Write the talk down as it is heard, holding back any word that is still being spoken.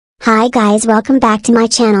Hi guys, welcome back to my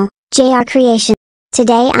channel, J.R Creations.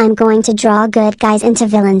 Today I'm going to draw good guys into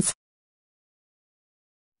villains.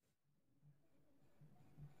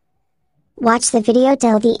 Watch the video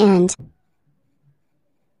till the end.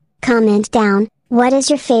 Comment down, what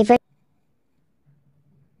is your favorite?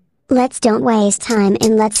 Let's don't waste time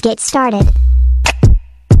and let's get started.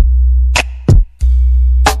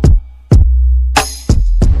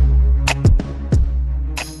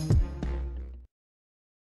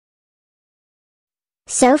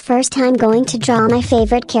 So first I'm going to draw my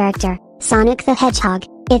favorite character, Sonic the Hedgehog.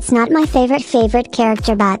 It's not my favorite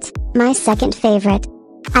character but my second favorite.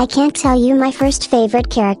 I can't tell you my first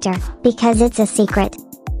favorite character, because it's a secret.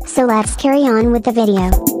 So let's carry on with the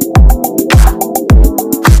video.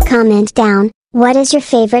 Comment down, what is your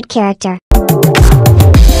favorite character?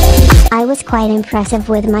 I was quite impressive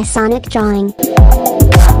with my Sonic drawing.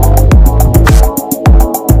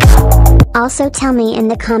 Also tell me in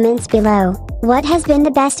the comments below, what has been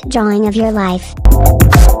the best drawing of your life?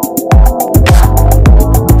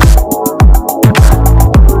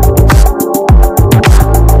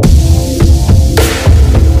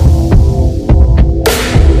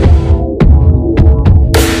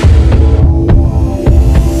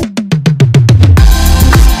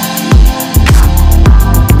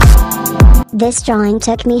 This drawing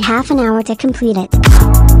took me half an hour to complete it.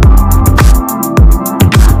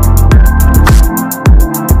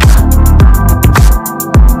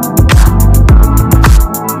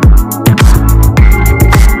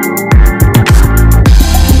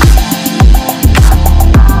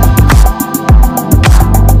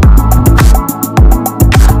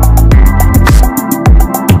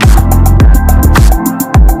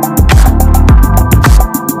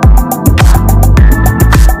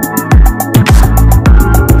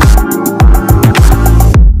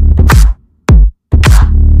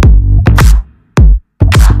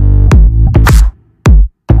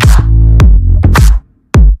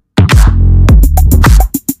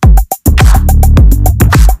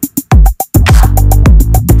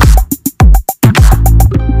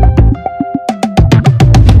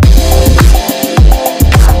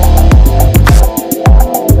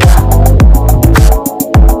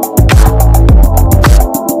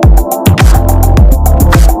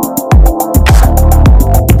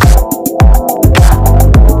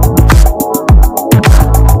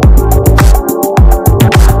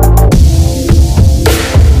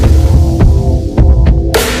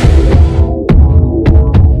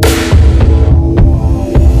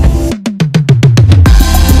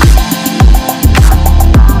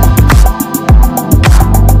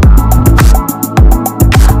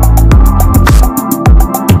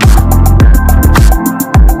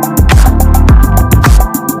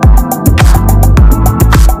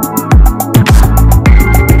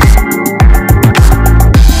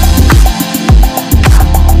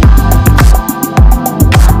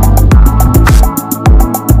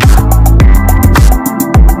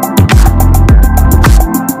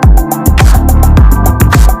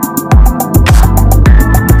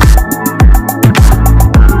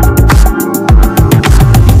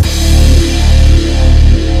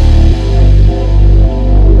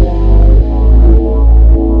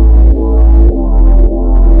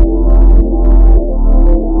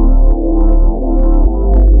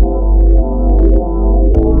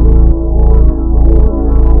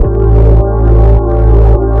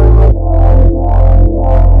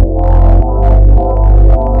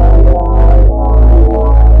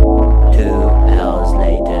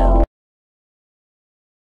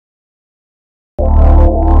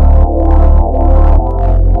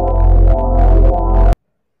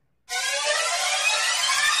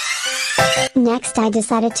 Next I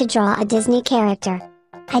decided to draw a Disney character.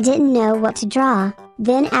 I didn't know what to draw,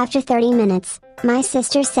 then after 30 minutes, my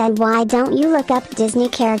sister said, why don't you look up Disney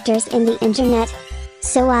characters in the internet?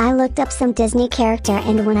 So I looked up some Disney character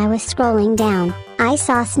and when I was scrolling down, I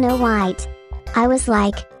saw Snow White. I was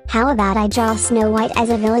like, how about I draw Snow White as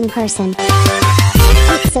a villain person?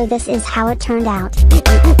 So this is how it turned out.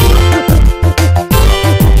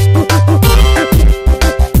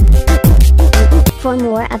 For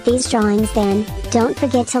more of these drawings then, don't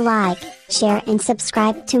forget to like, share and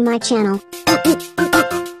subscribe to my channel.